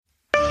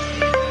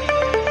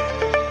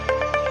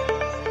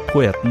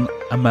Poeten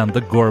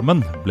Amanda Gorman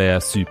ble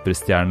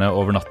superstjerne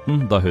over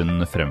natten da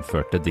hun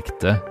fremførte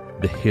diktet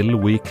The Hill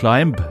We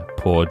Climb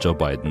på Joe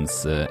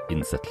Bidens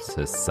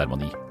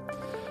innsettelsesseremoni.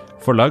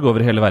 Forlag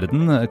over hele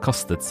verden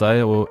kastet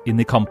seg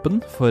inn i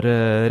kampen for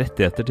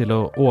rettigheter til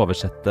å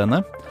oversette henne.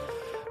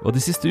 Og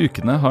de siste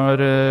ukene har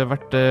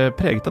vært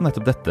preget av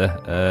nettopp dette,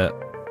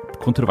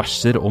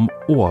 kontroverser om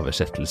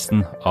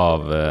oversettelsen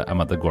av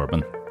Amanda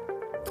Gorman.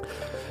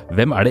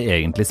 Hvem er det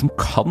egentlig som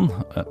kan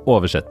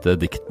oversette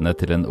diktene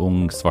til en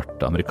ung, svart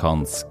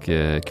amerikansk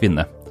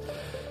kvinne?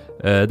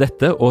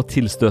 Dette og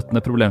tilstøtende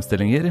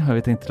problemstillinger har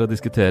vi tenkt til å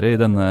diskutere i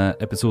denne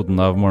episoden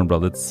av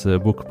Morgenbladets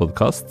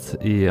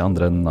bokpodcast. I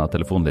andre enden av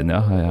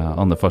telefonlinja har jeg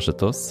Anne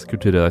Farsetås,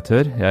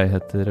 kulturredaktør. Jeg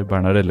heter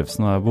Bernhard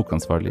Ellefsen og er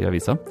bokansvarlig i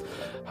avisa.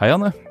 Hei,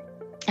 Anne.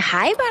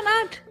 Hei,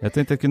 Bernhard. Jeg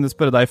tenkte jeg kunne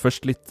spørre deg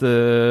først litt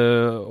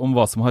om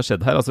hva som har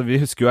skjedd her. Altså, vi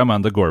husker jo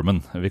Amanda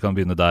Gorman. Vi kan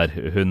begynne der.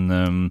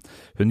 Hun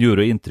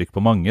gjorde inntrykk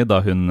på mange da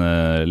hun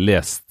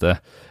leste,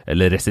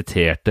 eller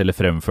resiterte, eller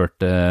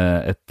fremførte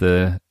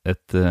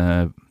et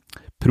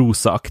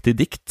prosaaktig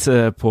dikt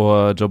på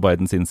Joe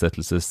Bidens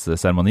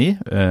innsettelsesseremoni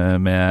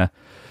med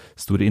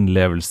stor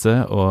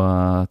innlevelse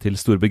og til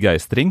stor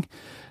begeistring.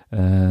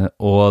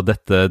 Og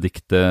dette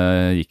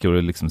diktet gikk jo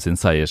liksom sin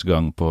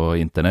seiersgang på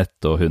internett,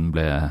 og hun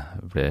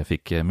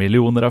fikk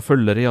millioner av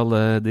følgere i alle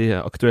de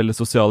aktuelle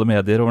sosiale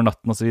medier over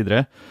natten og så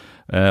videre.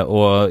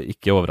 Og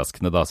ikke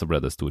overraskende da så ble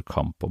det stor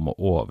kamp om å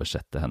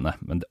oversette henne.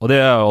 Og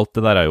alt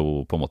det der er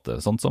jo på en måte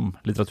sånn som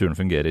litteraturen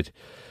fungerer.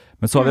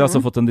 Men så har vi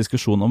altså fått en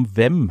diskusjon om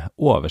hvem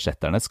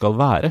oversetterne skal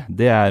være.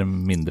 Det er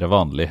mindre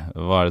vanlig.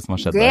 Hva er det som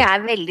har skjedd der? Det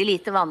er veldig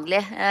lite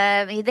vanlig.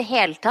 I det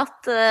hele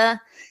tatt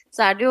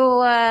så er det jo...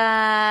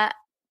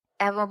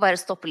 Jeg må bare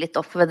stoppe litt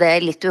opp ved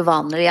det litt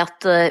uvanlige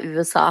at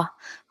USA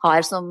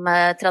har som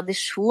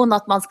tradisjon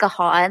at man skal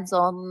ha en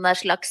sånn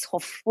slags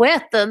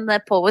hoffpoet, en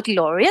poet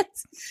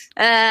laureate,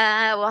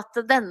 og at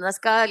denne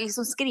skal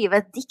liksom skrive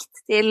et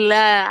dikt til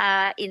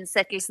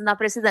innsettelsen av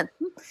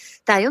presidenten.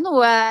 Det er jo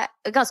noe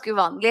ganske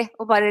uvanlig,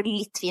 og bare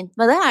litt fint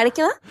med det, er det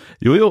ikke det?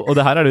 Jo, og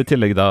det her er det i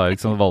tillegg da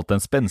liksom valgt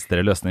en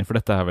spenstigere løsning, for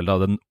dette er vel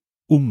da den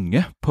unge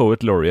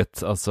poet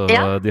laureate, altså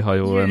ja, de har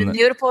jo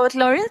junior poet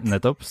laureate.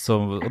 Nettopp,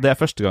 og det er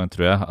første gang,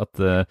 tror jeg,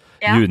 at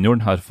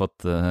junioren har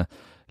fått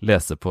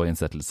lese på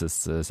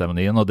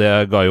innsettelsesseremonien, og det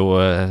ga jo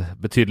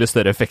betydelig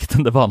større effekt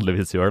enn det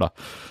vanligvis gjør, da.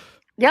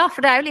 Ja,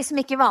 for det er jo liksom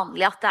ikke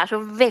vanlig at det er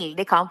så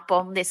veldig kamp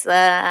om disse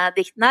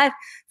diktene her,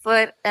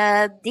 for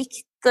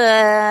dikt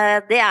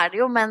det er det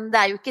jo, men det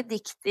er jo ikke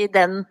dikt i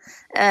den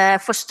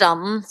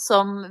forstanden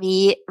som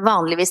vi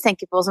vanligvis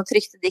tenker på som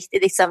trykte dikt i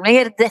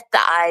diktsamlinger. Dette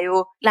er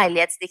jo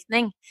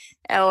leilighetsdiktning,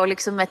 og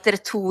liksom en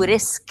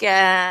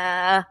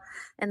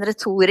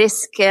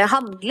retorisk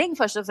handling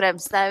først og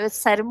fremst. Det er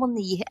jo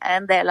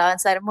en del av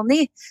en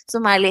seremoni,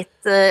 som er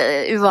litt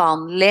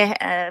uvanlig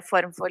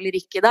form for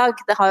lyrikk i dag.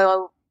 Det har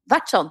jo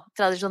vært sånn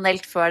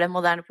tradisjonelt før den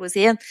moderne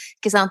poesien,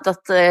 ikke sant,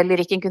 at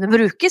lyrikken kunne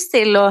brukes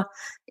til å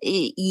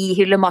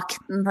hylle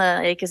makten,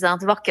 ikke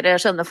sant, vakre,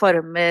 skjønne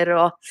former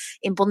og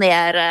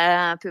imponere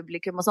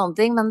publikum og sånne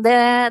ting, men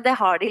det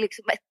har de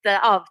liksom et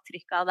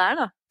avtrykk av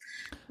der da.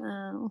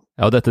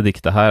 Ja, og dette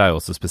diktet her er jo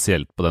også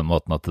spesielt på den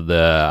måten at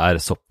det er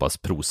såpass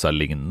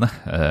prosalignende.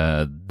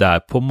 Det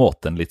er på en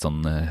måte en litt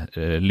sånn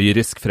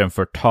lyrisk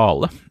fremført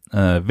tale.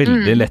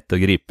 Veldig lett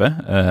å gripe.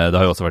 Det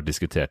har jo også vært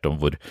diskutert om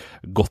hvor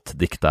godt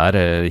dikt det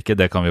er. Ikke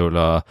det kan vi jo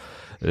la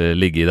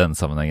ligge i denne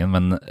sammenhengen,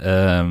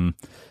 men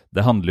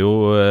det handler jo...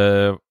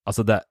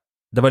 altså det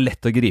var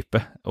lett å gripe,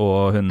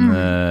 og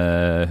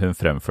hun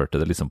fremførte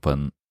det liksom på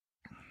en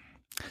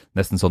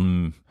nesten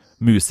sånn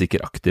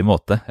musikeraktig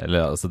måte,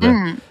 eller altså det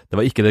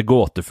var ikke det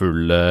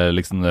gåtefulle,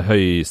 liksom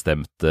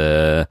høystemte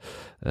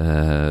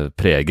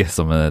preget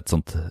som et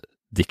sånt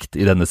dikt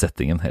i denne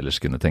settingen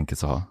ellers kunne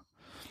tenkes å ha.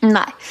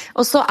 Nei,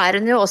 og så er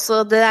hun jo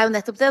også, det er jo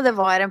nettopp det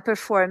var en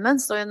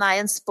performance, og hun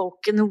er en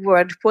spoken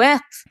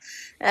word-poet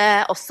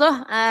også,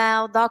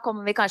 og da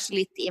kommer vi kanskje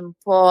litt inn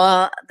på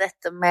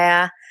dette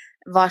med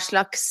hva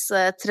slags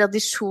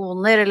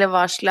tradisjoner, eller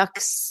hva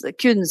slags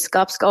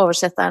kunnskap skal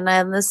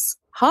oversetterne hennes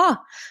ha,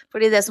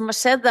 fordi det som har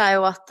skjedd er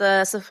jo at,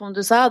 som du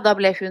sa, da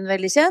ble hun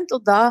veldig kjent,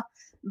 og da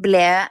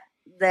ble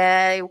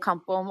det jo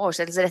kamp om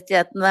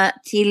oversettelsesrettighetene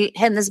til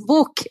hennes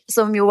bok,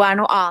 som jo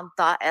er noe annet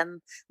da enn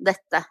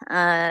dette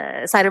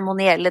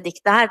seremonielle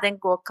diktet her.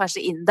 Den går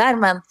kanskje inn der,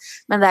 men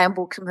det er jo en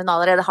bok som hun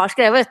allerede har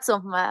skrevet,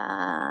 som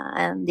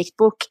en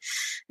diktbok.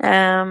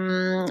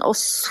 Og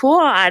så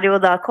er det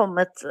jo da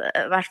kommet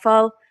i hvert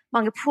fall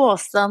mange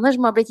påstander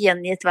som har blitt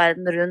gjengitt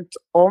verden rundt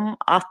om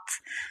at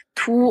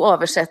 2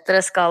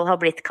 oversettere skal ha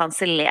blitt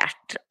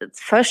kansellert.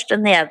 Først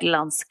den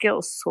nederlandske,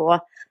 og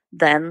så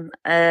den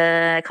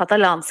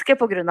katalanske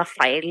på grunn av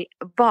feil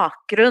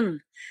bakgrunn.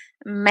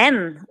 Men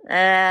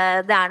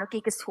det er nok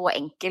ikke så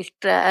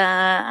enkelt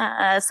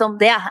som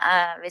det,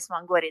 hvis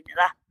man går inn i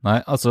det. Nei,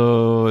 altså,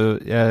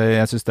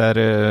 jeg synes det er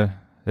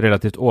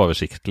relativt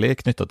oversiktlig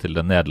knyttet til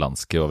den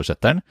nederlandske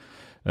oversetteren.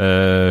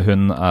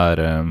 Hun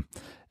er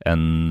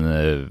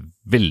en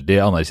veldig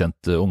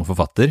anerkjent ung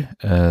forfatter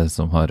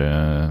som har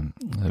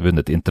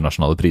vunnet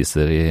internasjonale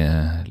priser i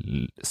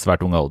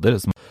svært ung alder.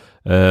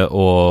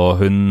 Og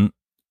hun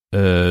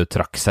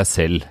trakk seg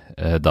selv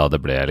da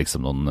det ble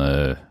liksom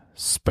noen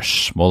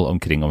spørsmål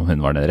omkring om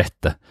hun var den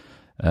rette.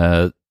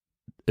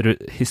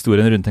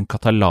 Historien rundt den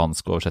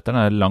katalanske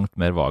oversetteren langt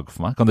mer vag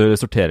for meg. Kan du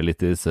sortere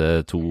litt i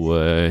disse to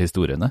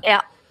historiene?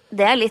 Ja.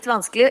 Det litt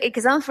vanskelig,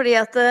 ikke sant? Fordi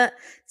at,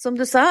 som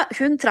du sa,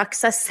 hun trakk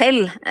seg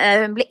selv.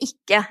 Hun ble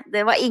ikke,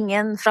 det var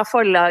ingen fra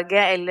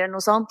forlaget eller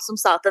noe sånt som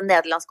sa at den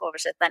nederlandske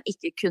oversetteren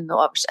ikke kunne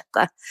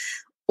oversette.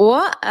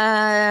 Og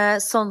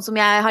sånn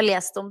som jeg har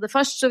lest om det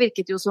først, så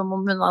virket det jo som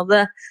om hun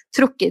hadde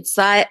trukket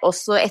seg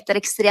også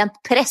etter ekstremt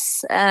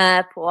press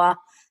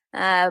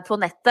på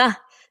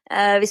nettet.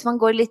 Hvis man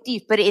går litt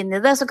dypere inn i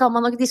det, så kan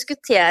man nok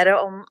diskutere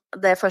om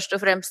det først og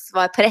fremst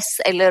var press,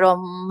 eller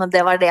om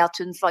det var det at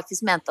hun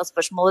faktisk mente at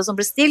spørsmålet som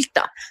ble stilt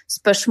da.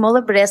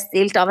 Spørsmålet ble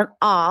stilt av en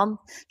annen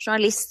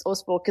journalist og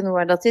spoken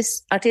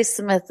word-artist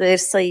som heter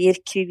Zair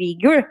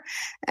Krieger,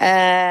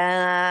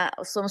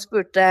 som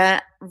spurte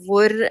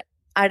hvor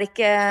det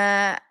ikke...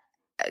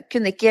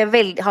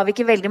 har vi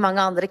ikke veldig mange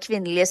andre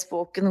kvinnelige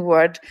spoken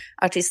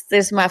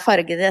word-artister som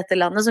farget i dette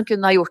landet, som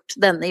kunne ha gjort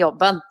denne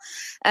jobben.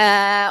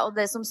 Og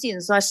det som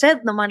synes å ha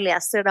skjedd, når man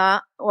leser da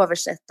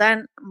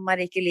oversetteren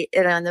Marieke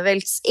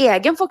Rijnevelds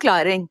egen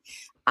forklaring,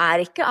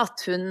 ikke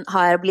at hun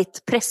har blitt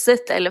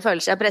presset, eller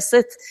føler seg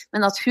presset,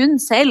 men at hun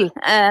selv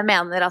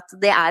mener at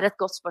det et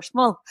godt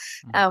spørsmål.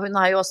 Hun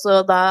har jo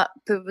også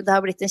det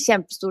har blitt en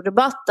kjempestor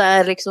debatt,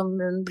 der liksom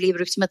hun blir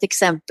brukt som et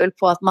eksempel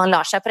på at man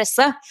lar seg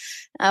presse.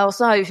 Og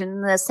så har jo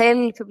hun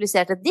selv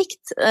publisert et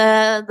dikt,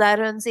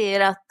 der hun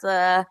sier at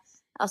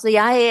altså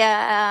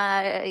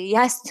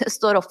jeg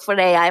står opp for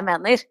det jeg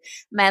mener,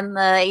 men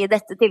i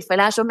dette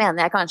tilfellet her så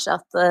mener jeg kanskje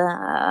at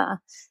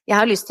jeg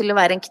har lyst til å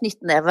være en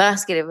knyttneve,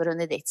 skriver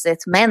hun i diktet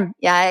sitt, men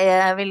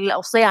jeg vil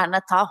også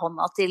gjerne ta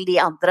hånda til de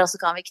andre, og så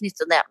kan vi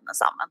knytte nevene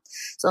sammen.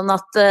 Sånn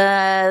at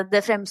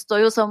det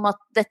fremstår jo som at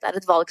dette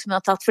et valg som hun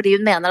har tatt fordi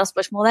hun mener at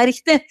spørsmålet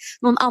riktig.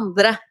 Noen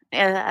andre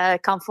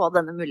kan få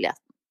denne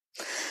muligheten.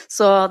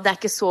 Så det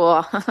ikke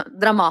så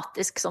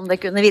dramatisk som det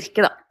kunne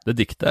virke da. Det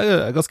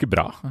diktet ganske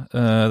bra.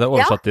 Det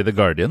oversatt i The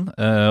Guardian,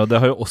 og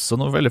det har jo også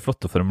noen veldig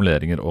flotte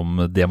formuleringer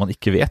om det man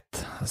ikke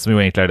vet, som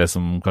jo egentlig det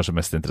som kanskje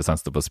mest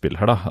interessant står på spill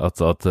her da,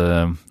 at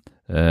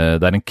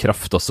det en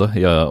kraft også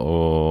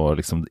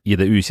liksom, i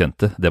det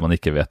ukjente, det man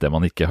ikke vet, det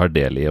man ikke har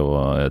del i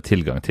og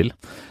tilgang til.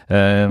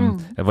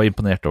 Jeg var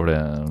imponert over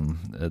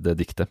det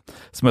diktet,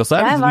 som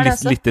også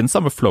litt i den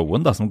samme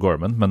flowen da, som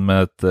Gorman, men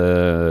med et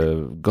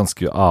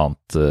ganske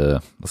annet,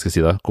 hva skal jeg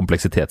si da,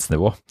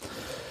 kompleksitetsnivå.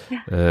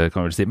 Kan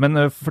vi vel si.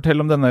 Men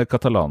fortell om denne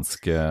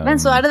katalanske... Men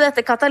så det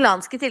dette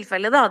katalanske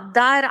tilfellet da.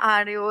 Der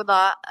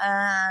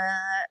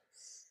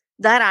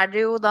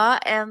det jo da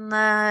en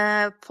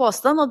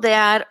påstand, og det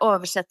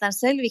oversetteren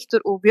selv,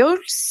 Victor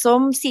Obiol,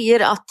 som sier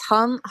at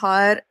han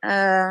har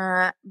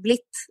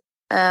blitt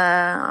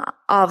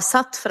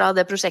avsatt fra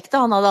det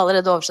prosjektet. Han hadde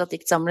allerede oversatt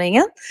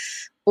diktsamlingen,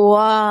 og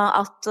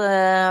at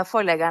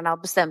forleggerne har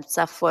bestemt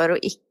seg for å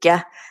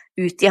ikke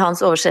utgi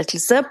hans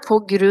oversettelse på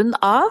grunn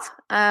av,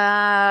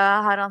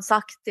 har han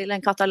sagt til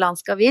en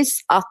katalansk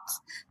avis, at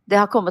det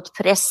har kommet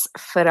press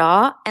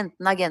fra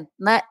enten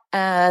agentene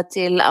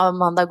til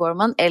Amanda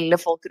Gorman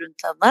eller folk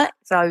rundt henne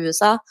fra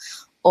USA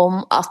om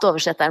at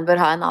oversetteren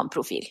bør ha en annen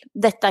profil.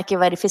 Dette ikke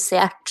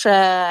verifisert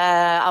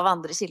av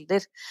andre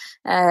kilder,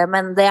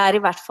 men det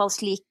i hvert fall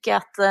slik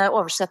at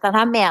oversetteren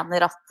her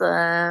mener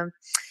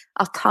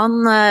at han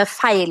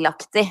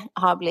feilaktig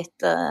har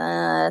blitt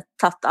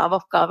tatt av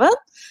oppgaven,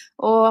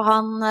 og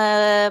han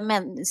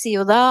sier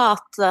jo da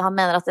at han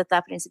mener at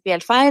dette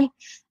prinsipielt feil.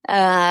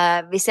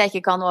 Hvis jeg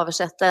ikke kan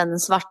oversette en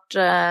svart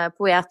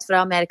poet fra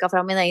Amerika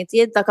fra min egen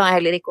tid, da kan jeg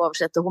heller ikke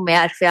oversette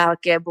Homer, for jeg har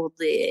ikke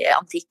bodd i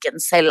antikken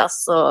selv,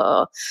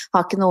 og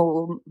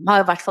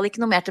har i hvert fall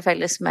ikke noe mer til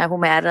felles med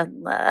Homer enn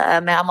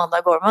med Amanda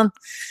Gorman.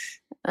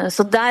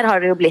 Så der har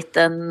det jo blitt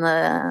en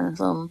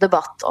sånn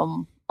debatt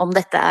om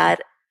dette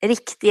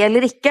riktig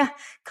eller ikke,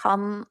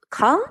 kan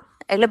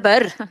eller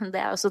bør,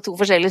 det også to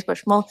forskjellige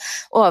spørsmål,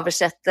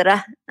 oversettere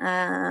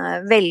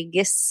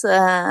velges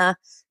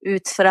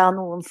ut fra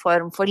noen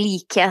form for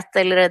likhet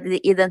eller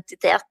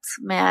identitet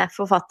med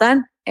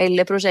forfatteren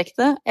eller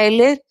prosjektet,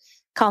 eller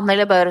kan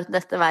eller bør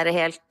dette være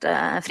helt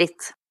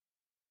fritt?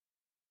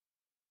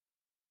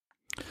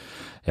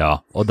 Ja,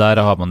 og der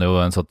har man jo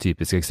en sånn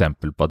typisk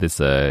eksempel på at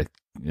disse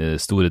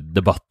store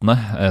debattene,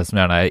 som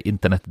gjerne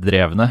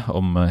internettdrevne,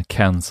 om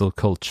cancel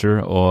culture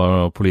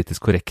og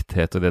politisk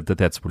korrekthet og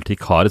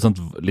identitetspolitikk, har et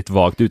sånt litt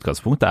vagt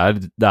utgangspunkt.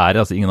 Det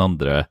altså ingen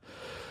andre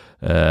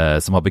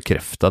som har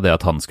bekreftet det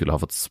at han skulle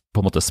ha fått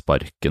på en måte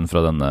sparken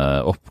fra denne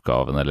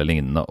oppgaven eller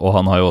lignende, og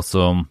han har jo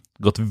også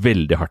gått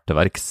veldig hardt til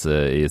verks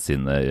i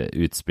sine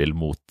utspill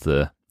mot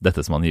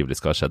dette som angivelig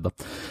skal ha skjedd da.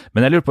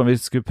 Men jeg lurer på om vi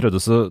skulle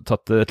prøvd å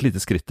tatt et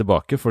lite skritt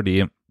tilbake,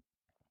 fordi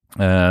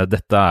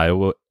dette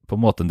jo på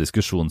en måte en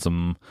diskusjon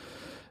som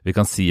vi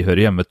kan si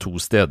hører hjemme to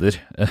steder.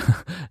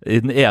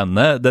 Den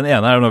ene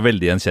jo noe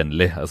veldig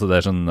gjenkjennelig. Altså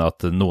det sånn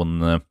at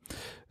noen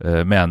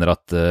mener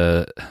at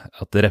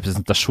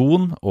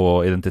representasjon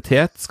og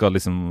identitet skal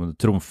liksom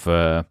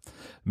trumfe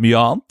mye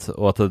annet,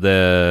 og at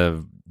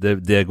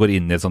det går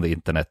inn i et sånt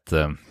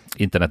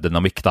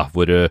internettdynamikk da,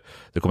 hvor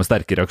det kommer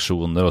sterke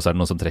reaksjoner, og så det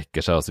noen som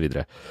trekker seg, og så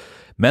videre.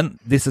 Men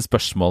disse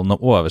spørsmålene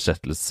om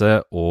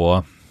oversettelse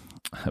og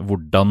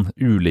hvordan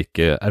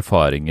ulike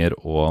erfaringer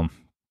og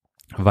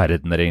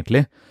verdener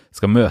egentlig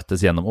skal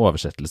møtes gjennom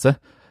oversettelse,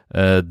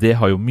 det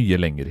har jo mye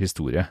lengre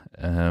historie.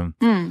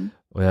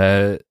 Og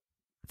jeg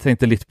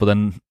tenkte litt på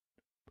den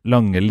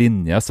lange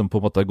linja som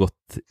på en måte har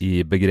gått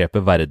i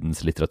begrepet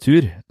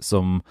verdenslitteratur,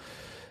 som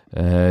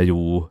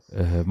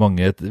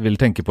mange vil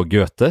tenke på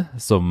Goethe,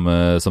 som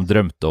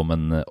drømte om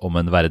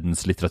en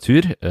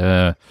verdenslitteratur.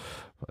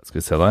 Skal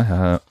vi se da,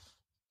 jeg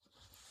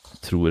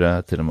tror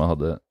jeg til og med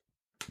hadde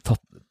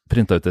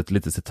printet ut et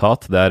lite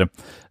sitat. Det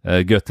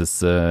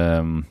Goethes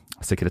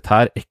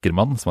sekretær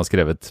Eckermann som har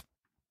skrevet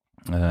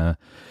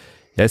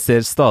 «Jeg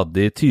ser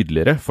stadig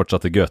tydeligere»,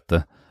 fortsatte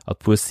Goethe, «at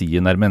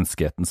poesien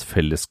menneskehetens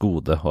felles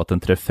gode, og at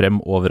den trer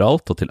frem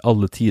overalt og til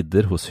alle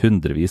tider hos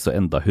hundrevis og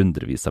enda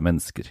hundrevis av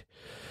mennesker.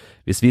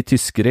 Hvis vi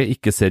tyskere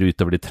ikke ser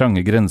utover de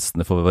trange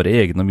grensene for våre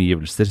egne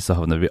omgivelser, så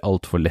havner vi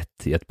alt for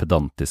lett i et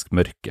pedantisk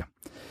mørke.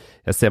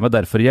 Jeg ser meg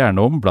derfor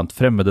gjerne om blant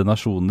fremmede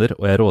nasjoner,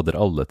 og jeg råder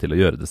alle til å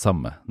gjøre det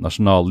samme.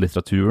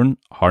 Nasjonallitteraturen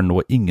har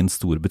nå ingen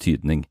stor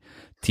betydning.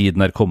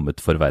 Tiden kommet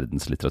for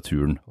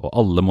verdenslitteraturen, og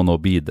alle må nå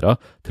bidra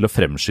til å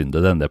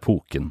fremskynde denne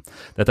epoken.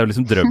 Dette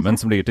liksom drømmen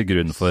som ligger til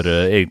grunn for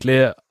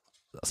egentlig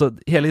altså,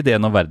 hele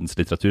ideen om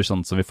verdenslitteratur,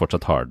 sånn som vi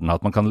fortsatt har den,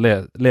 at man kan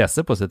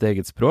lese på sitt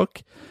eget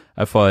språk,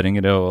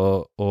 erfaringer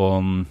og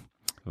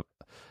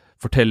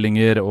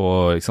fortellinger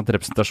og ikke sant,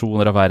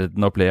 representasjoner av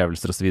verden,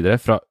 opplevelser og så videre,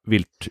 fra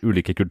vilt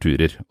ulike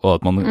kulturer, og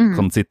at man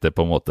kan sitte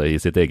på en måte i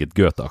sitt eget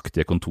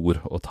Goethe-aktige kontor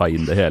og ta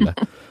inn det hele.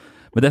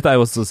 Men dette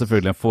jo også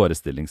selvfølgelig en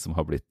forestilling som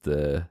har blitt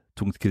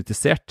tungt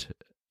kritisert,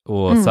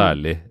 og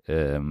særlig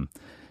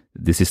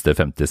de siste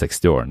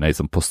 50-60 årene i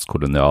sånn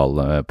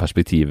postkoloniale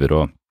perspektiver,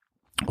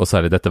 og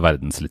særlig dette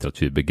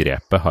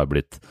verdenslitteraturbegrepet har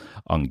blitt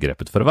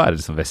angrepet for å være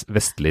liksom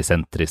vestlig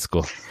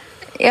sentrisk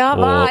Ja,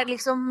 hva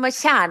liksom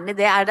kjernen i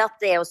det? Det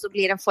at det også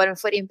blir en form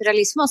for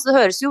imperialisme? Altså, det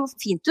høres jo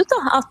fint ut da,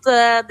 at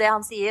det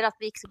han sier, at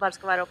vi ikke bare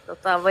skal være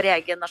opptatt av vår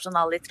egen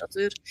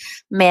nasjonallitteratur,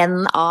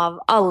 men av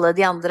alle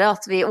de andre,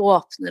 at vi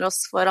åpner oss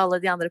for alle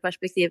de andre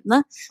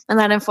perspektivene. Men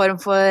det en form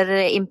for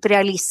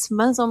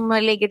imperialisme som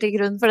ligger til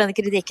grunn for denne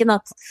kritikken,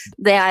 at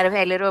det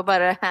heller å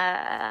bare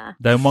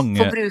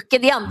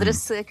forbruke de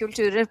andres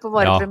kulturer på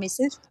våre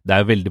premisser?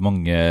 Det jo veldig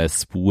mange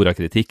spor av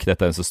kritikk.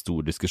 Dette en så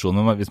stor diskusjon.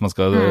 Men hvis man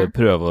skal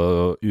prøve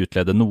å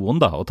utlede noen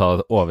da, og ta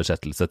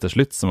oversettelse til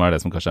slutt, som det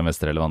som kanskje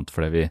mest relevant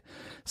for det vi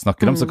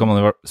snakker om, så kan man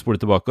jo spole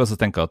tilbake og så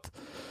tenke at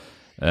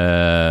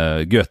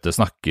Goethe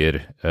snakker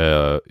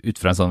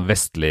ut fra en sånn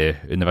vestlig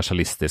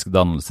universalistisk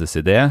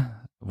dannelsesidé,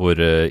 hvor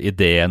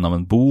ideen om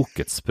en bok,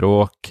 et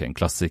språk, en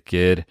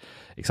klassiker,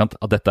 ikke sant?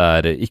 At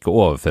dette ikke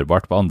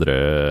overførbart på andre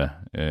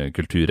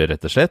kulturer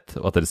rett og slett,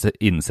 og at det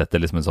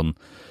innsetter liksom en sånn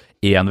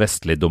en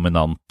vestlig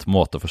dominant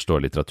måte å forstå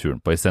litteraturen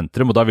på i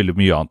sentrum, og da vil jo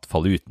mye annet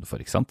falle utenfor,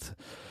 ikke sant?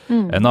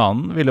 En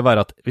annen ville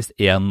være at hvis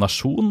en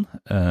nasjon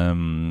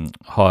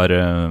har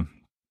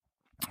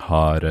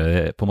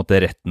på en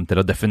måte retten til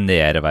å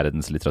definere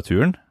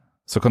verdenslitteraturen,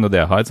 så kan jo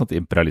det ha et sånt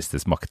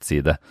imperialistisk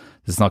maktside.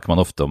 Det snakker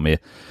man ofte om i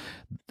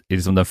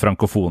liksom den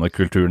frankofone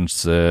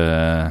kulturens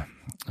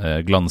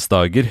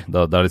glansdager,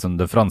 da liksom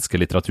den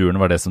franske litteraturen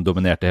var det som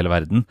dominerte hele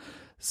verden.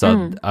 Så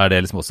det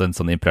liksom også en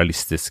sånn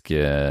imperialistisk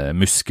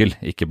muskel,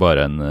 ikke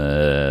bare en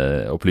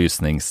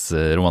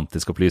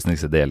romantisk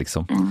opplysningsidé,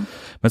 liksom.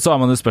 Men så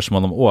har man jo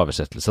spørsmål om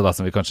oversettelse, da,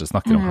 som vi kanskje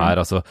snakker om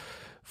her, altså,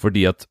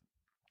 fordi at,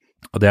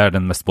 og det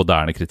den mest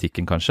moderne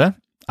kritikken kanskje,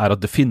 at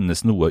det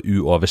finnes noe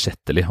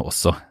uoversettelig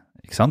også,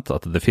 ikke sant?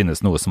 At det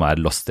finnes noe som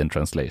lost in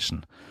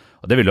translation.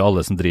 Og det vil jo alle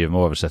som driver med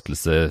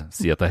oversettelse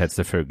si at det helt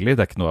selvfølgelig,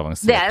 det ikke noe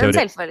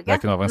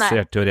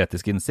avansert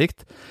teoretisk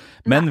innsikt.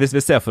 Men hvis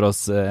vi ser for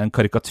oss en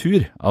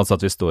karikatur, altså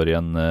at vi står i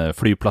en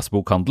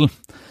flyplassbokhandel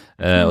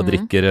og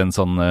drikker en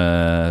sånn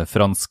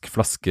fransk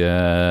flaske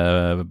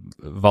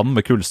vann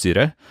med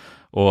kullsyre,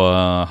 og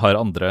har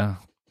andre,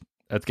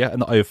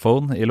 en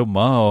iPhone i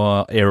lomma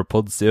og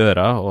AirPods i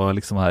øra, og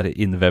liksom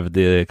innvevd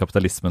i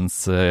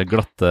kapitalismens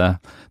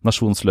glatte,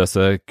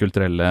 nasjonsløse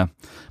kulturelle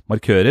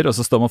markører, og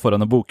så står man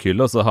foran en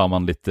bokhylle, og så har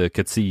man litt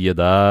Coetzee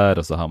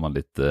der, og så har man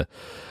litt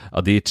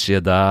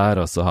Adichie der,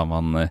 og så har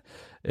man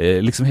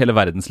liksom hele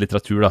verdens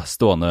litteratur da,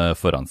 stående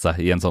foran seg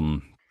i en sånn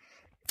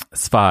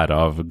sfære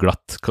av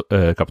glatt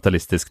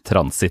kapitalistisk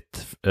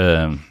transit.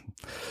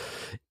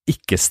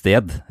 Ikke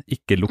sted,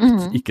 ikke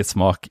lukt, ikke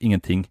smak,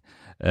 ingenting.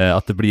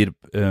 At det blir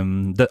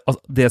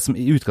det som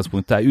i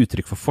utgangspunktet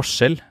uttrykk for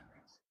forskjell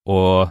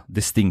og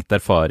distinkt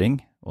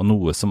erfaring og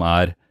noe som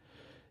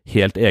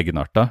helt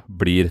egenartet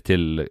blir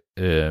til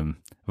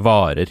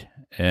varer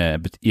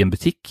i en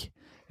butikk.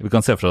 Vi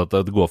kan se for oss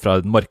at det går fra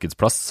en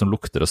markedsplass som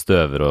lukter og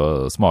støver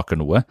og smaker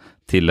noe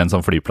til en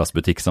sånn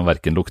flyplassbutikk som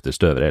hverken lukter,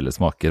 støver eller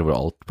smaker, hvor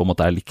alt på en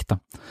måte likt da.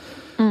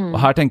 Og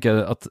her tenker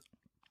jeg at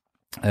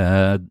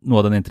noe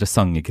av den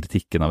interessante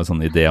kritikken av en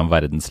sånn idé om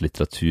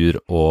verdenslitteratur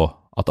og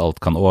at alt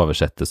kan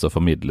oversettes og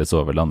formidles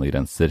over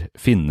landegrenser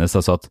finnes,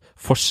 altså at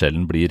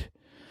forskjellen blir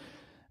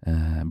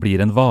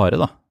en vare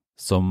da,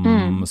 som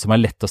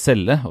lett å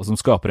selge, og som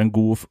skaper en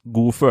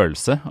god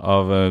følelse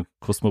av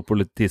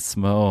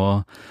kosmopolitisme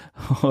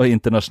og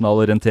internasjonal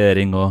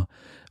orientering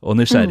og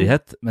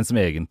nysgjerrighet, men som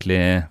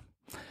egentlig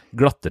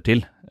glatter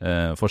til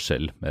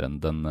forskjell mer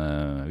enn den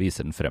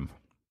viser den frem.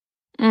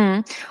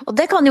 Og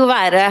det kan jo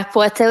være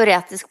på et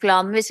teoretisk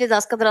plan. Hvis vi da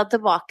skal dra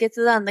tilbake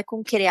til denne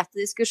konkrete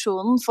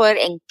diskusjonen for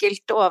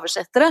enkelte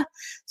oversettere,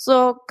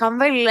 så kan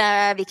vel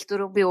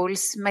Victor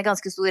Obiols med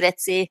ganske stor rett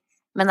si,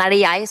 men er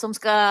det jeg som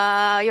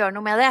skal gjøre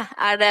noe med det?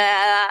 Er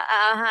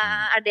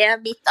det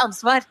mitt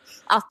ansvar?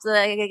 At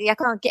jeg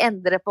kan ikke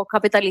endre på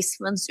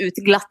kapitalismens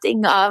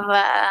utglatting av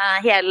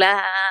hele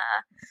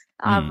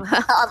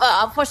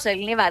av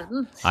forskjellen i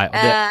verden. Nei,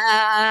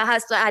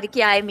 her er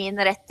ikke jeg min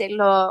rett til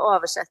å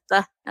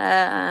oversette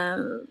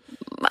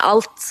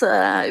alt.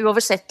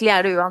 Uoversettelig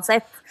er det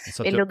uansett,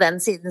 vil jo den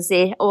siden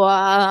si. Og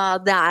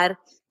det er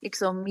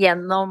liksom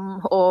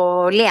gjennom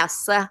å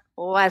lese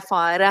og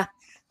erfare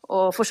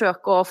og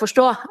forsøke å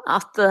forstå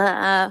at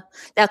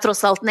det er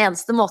tross alt den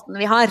eneste måten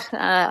vi har.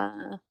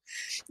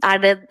 Er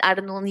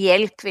det noen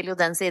hjelp, vil jo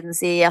den siden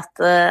si at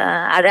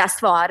er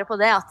svaret på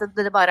det, at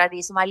det bare er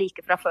de som er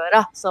like fra før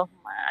av, som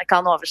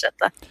kan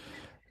oversette.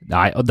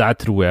 Nei, og der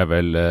tror jeg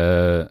vel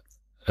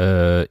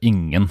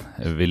ingen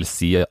vil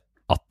si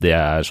at det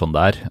er sånn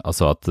det er.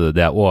 Altså at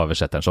det er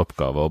oversetterens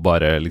oppgave å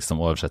bare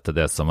liksom oversette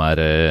det som er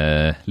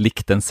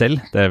likt den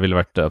selv. Det ville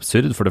vært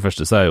absurd. For det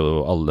første så er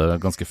jo alle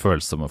ganske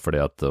følsomme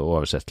fordi at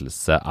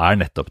oversettelse er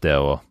nettopp det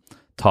å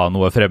ta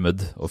noe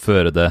fremmed og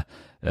føre det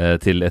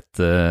til et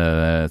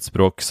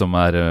språk som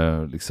er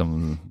liksom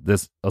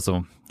altså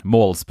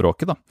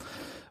målspråket da.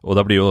 Og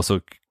da blir jo også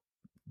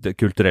det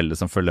kulturelle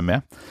som følger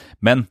med.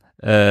 Men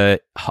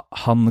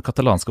han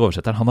katalanske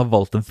oversetteren, han har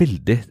valgt en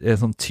veldig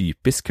sånn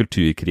typisk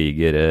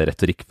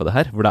kulturkrigerretorikk på det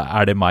her, hvor det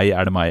er det meg,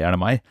 er det meg, er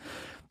det meg.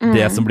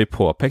 Det som blir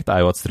påpekt er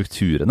jo at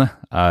strukturene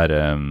er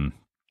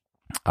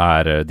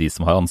de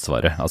som har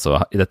ansvaret. Altså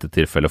i dette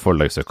tilfellet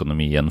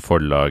forlagsøkonomien,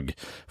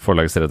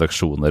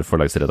 forlagsredaksjoner,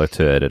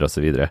 forlagsredaktører og så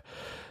videre.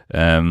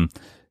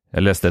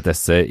 Jeg leste et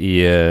essay i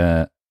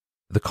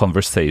The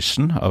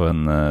Conversation av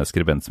en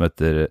skribent som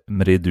heter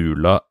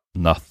Mridula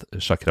Nath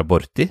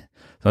Chakraborty,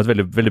 som er et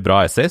veldig, veldig bra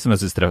essay, som jeg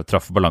synes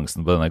traff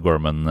balansen på denne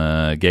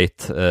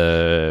Gorman-gate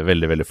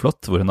veldig, veldig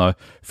flott, hvor hun har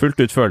fullt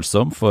ut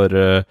følsom for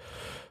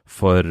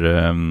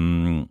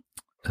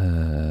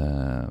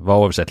hva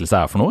oversettelse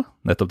er for noe,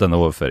 nettopp denne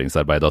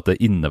overføringsarbeidet, at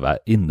det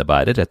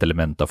innebærer et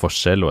element av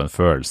forskjell og en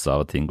følelse av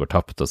at ting går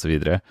tapt og så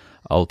videre,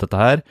 alt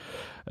dette her.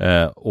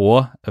 Og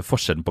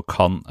forskjellen på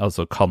kan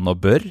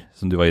og bør,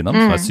 som du var innom,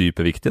 som er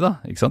superviktig da,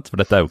 ikke sant? For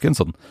dette er jo ikke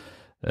en sånn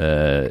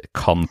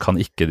kan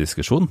ikke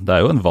diskusjon. Det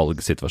er jo en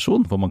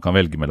valgsituasjon hvor man kan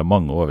velge mellom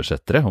mange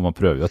oversettere, og man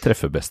prøver jo å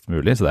treffe best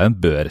mulig, så det er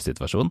en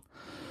bør-situasjon.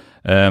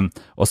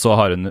 Og så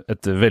har hun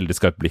et veldig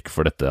skarpt blikk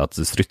for dette at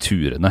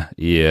strukturene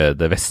i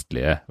det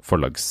vestlige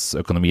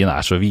forlagsøkonomien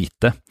er så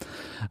hvite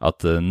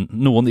at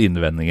noen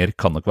innvendinger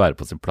kan nok være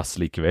på sin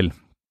plass likevel.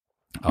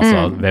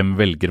 Altså, hvem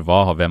velger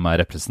hva, hvem er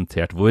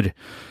representert hvor?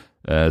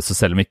 Så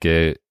selv om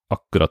ikke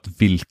akkurat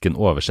hvilken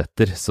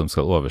oversetter som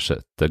skal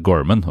oversette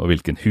Gorman, og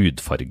hvilken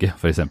hudfarge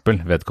for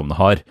eksempel vedkommende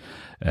har,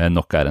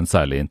 nok er en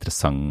særlig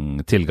interessant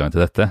tilgang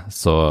til dette,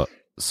 så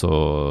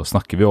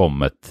snakker vi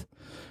om et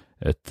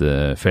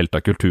felt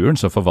av kulturen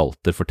som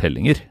forvalter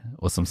fortellinger,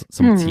 og som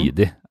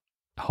samtidig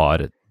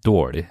har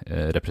dårlig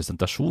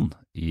representasjon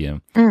i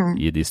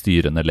de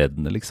styrende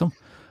leddene, liksom.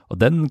 Og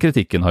den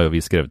kritikken har jo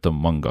vi skrevet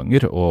om mange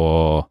ganger,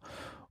 og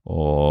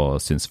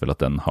synes vel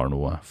at den har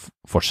noe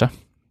for seg.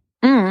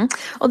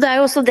 Og det er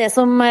jo også det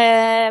som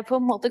på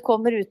en måte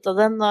kommer ut av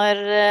det når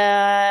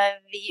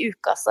vi i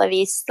Ukas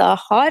Avis da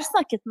har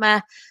snakket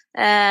med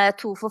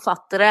to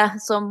forfattere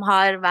som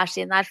har hver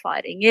sine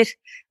erfaringer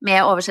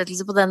med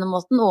oversettelse på denne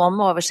måten, og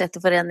med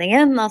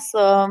Oversetterforeningen.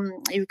 Altså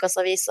i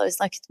Ukas Avis har vi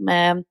snakket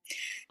med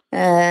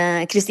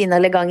Kristina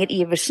Leganger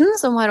Iversen,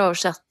 som har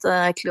oversatt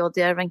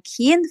Claudia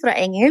Rankine fra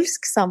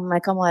engelsk sammen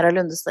med Kamara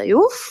Lundestad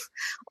Joff.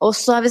 Og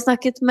så har vi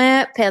snakket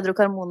med Pedro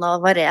Carmona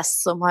Alvarez,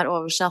 som har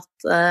oversatt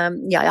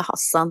Yahya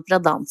Hassan fra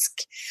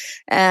dansk.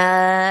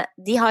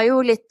 De har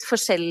jo litt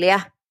forskjellige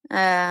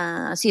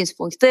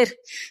synspunkter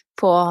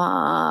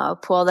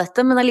på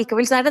dette, men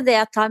allikevel så er det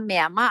jeg tar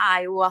med meg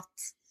er jo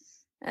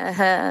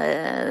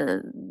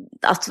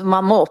at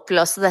man må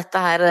oppløse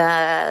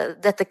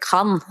dette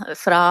kan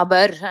fra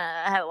bør,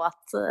 og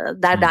at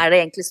det er der det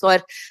egentlig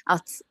står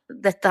at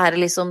dette her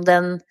liksom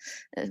den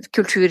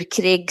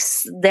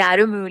kulturkrigs, det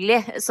er umulig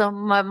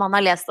som man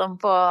har lest om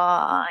på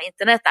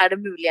internett, er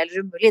det mulig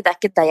eller umulig, det er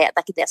ikke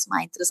det som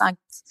er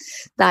interessant,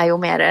 det er jo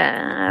mer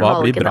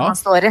valgene man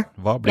står i.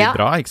 Hva blir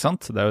bra, ikke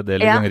sant? Det er jo det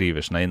Leganger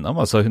Iversen er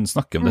innom, altså hun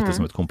snakker om dette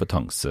som et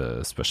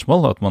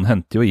kompetansespørsmål, at man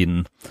henter jo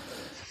inn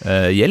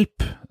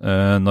hjelp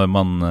når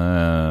man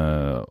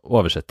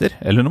oversetter,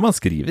 eller når man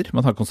skriver.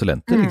 Man har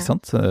konsulenter, ikke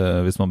sant?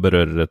 Hvis man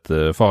berører et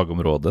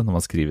fagområde når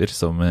man skriver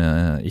som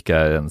ikke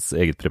ens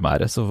eget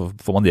primære, så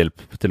får man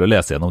hjelp til å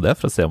lese gjennom det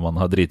for å se om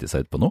man har dritet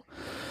seg ut på noe.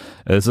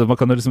 Så man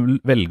kan jo liksom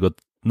velge å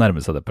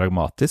nærme seg det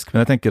pragmatisk,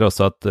 men jeg tenker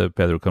også at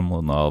Pedro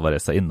Carmona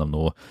Alvarez innom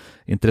noe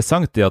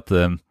interessant i at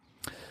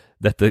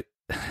dette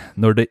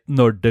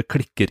når det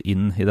klikker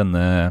inn i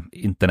denne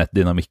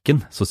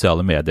internettdynamikken,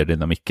 sosiale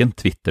medier-dynamikken,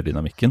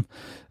 Twitter-dynamikken,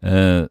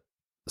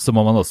 så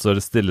må man også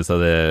stille seg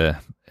det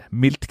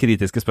mildt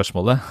kritiske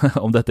spørsmålet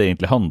om dette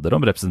egentlig handler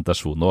om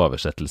representasjon og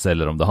oversettelse,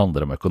 eller om det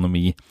handler om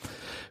økonomi.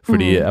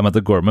 Fordi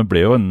Amanda Gorman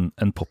ble jo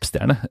en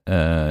popstjerne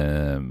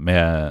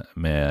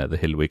med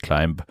The Hill We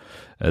Climb.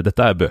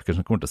 Dette bøker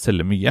som kommer til å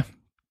selge mye,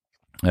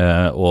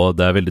 og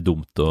det veldig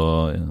dumt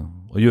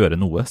å gjøre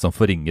noe som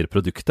forringer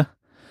produktet.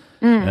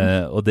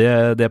 Og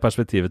det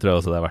perspektivet tror jeg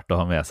også det verdt å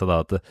ha med seg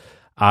da, at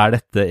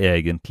dette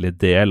egentlig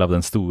del av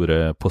den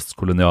store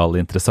postkoloniale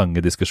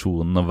interessante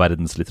diskusjonen om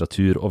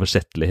verdenslitteratur,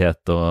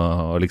 oversettlighet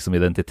og liksom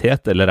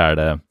identitet, eller er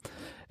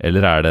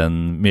det en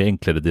mye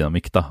enklere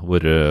dynamikk da,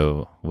 hvor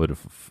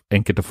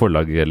enkelte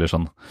forlag eller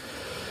sånn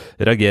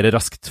reagerer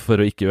raskt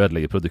for å ikke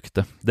ødelegge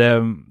produktet. Det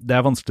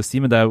vanskelig å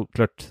si, men det jo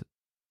klart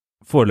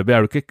foreløpig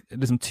det ikke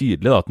liksom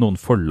tydelig da, at noen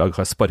forlag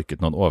har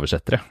sparket noen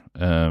oversettere.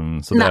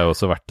 Så det jo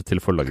også vært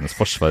til forlagenes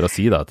forsvar å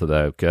si da, at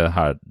det jo ikke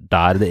her,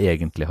 der det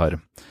egentlig har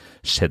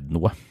skjedd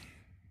noe.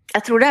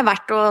 Jeg tror det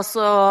verdt å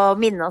også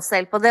minne oss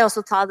selv på det, og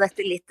så ta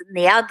dette litt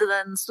ned,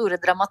 den store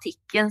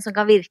dramatikken som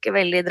kan virke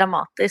veldig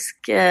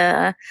dramatisk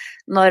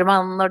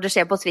når det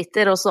skjer på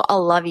Twitter, og så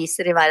alle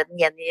aviser i verden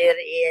gjengir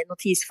i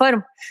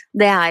notisform.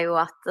 Det jo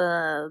at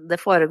det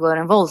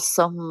foregår en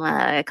voldsom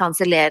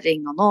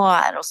kansellering, og nå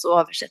også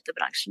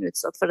oversetterbransjen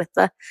utsatt for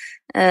dette.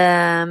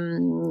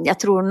 Jeg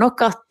tror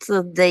nok at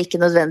det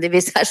ikke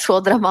nødvendigvis så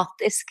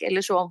dramatisk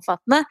eller så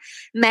omfattende,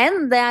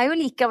 men det jo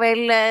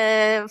likevel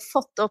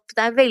fått opp,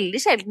 det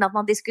veldig sjelden at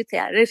man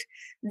diskuterer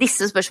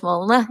disse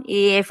spørsmålene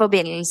i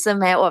forbindelse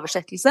med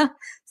oversettelse.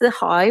 Så det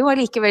har jo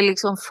allikevel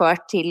liksom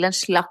ført til en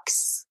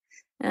slags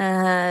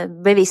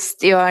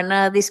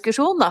bevisstgjørende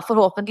diskusjon, da,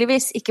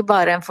 forhåpentligvis, ikke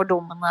bare en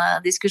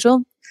fordummende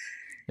diskusjon.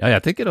 Ja,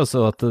 jeg tenker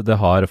også at det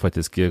har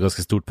faktisk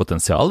ganske stort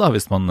potensial da,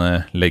 hvis man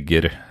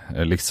legger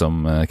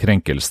liksom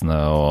krenkelsene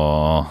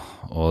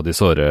og de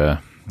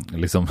såre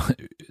liksom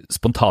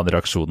spontane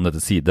reaksjonene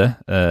til side.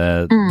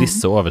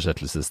 Disse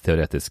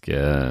oversettelsesteoretiske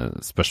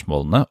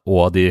spørsmålene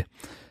og de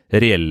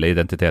reelle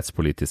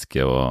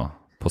identitetspolitiske og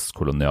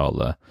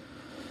postkoloniale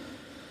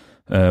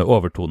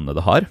overtonene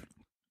det har,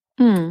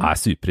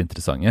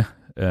 superinteressante.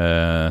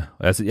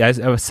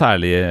 Jeg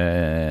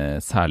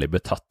særlig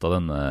betatt av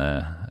denne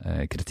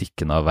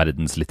kritikken av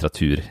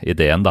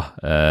verdenslitteratur-ideen da,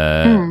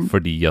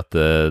 fordi at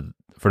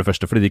for det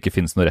første fordi det ikke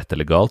finnes noe rett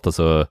eller galt,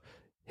 altså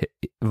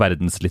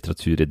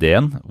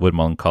verdenslitteratur-ideen, hvor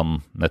man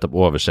kan nettopp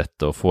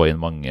oversette og få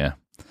inn mange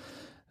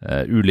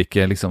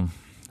ulike liksom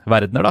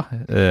verdener da,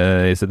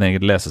 i sin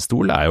egen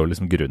lesestol, jo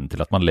liksom grunnen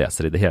til at man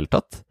leser i det hele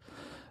tatt.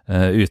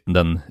 Uten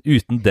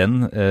den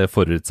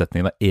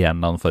forutsetningen av en eller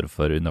annen form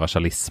for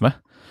universalisme,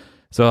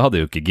 så hadde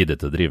jeg jo ikke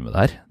giddet å drive med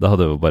det her. Da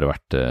hadde det jo bare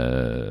vært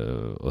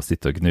å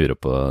sitte og gnure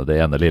på det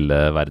ene lille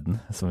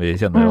verden, som vi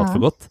kjenner alt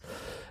for godt.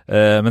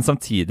 Men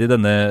samtidig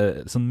denne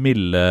sånn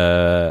milde,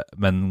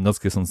 men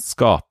ganske sånn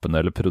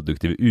skapende eller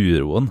produktive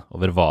uroen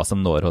over hva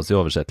som når oss i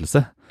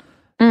oversettelse,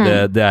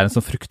 det en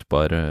sånn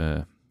fruktbar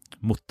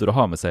motor å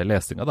ha med seg i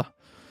lesinga da.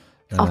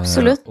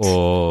 Absolutt.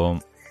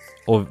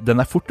 Og den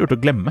fort gjort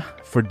å glemme,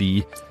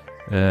 fordi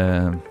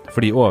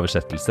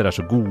oversettelser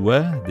så gode,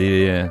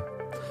 det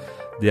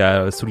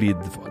et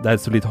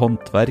solid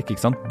håndverk,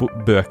 ikke sant?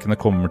 Bøkene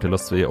kommer til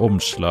oss i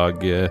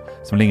omslag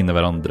som ligner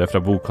hverandre,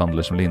 fra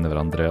bokhandler som ligner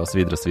hverandre, og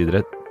så videre, og så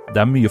videre.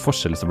 Det mye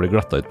forskjell som blir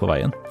glatta ut på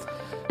veien.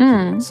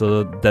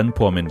 Så den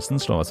påminnelsen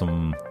slår meg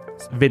som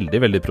veldig,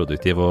 veldig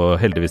produktiv, og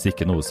heldigvis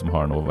ikke noe som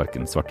har noe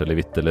hverken svart eller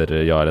hvitt, eller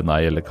ja eller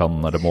nei, eller kan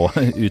eller må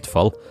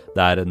utfall.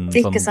 Det en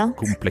sånn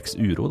kompleks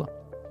uro da.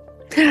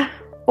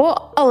 Og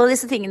alle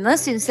disse tingene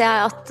synes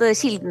jeg at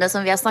kildene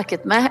som vi har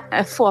snakket med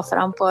får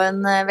fram på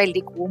en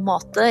veldig god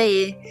måte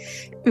i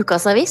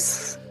Ukas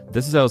Avis. Det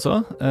synes jeg også.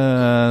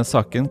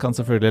 Saken kan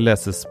selvfølgelig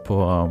leses på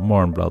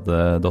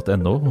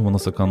morgenbladet.no, hvor man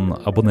også kan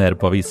abonnere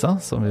på avisa,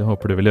 som vi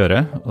håper du vil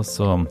gjøre. Og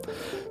så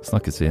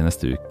snakkes vi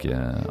neste uke,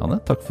 Anne.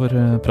 Takk for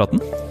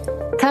praten.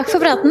 Takk for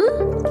praten.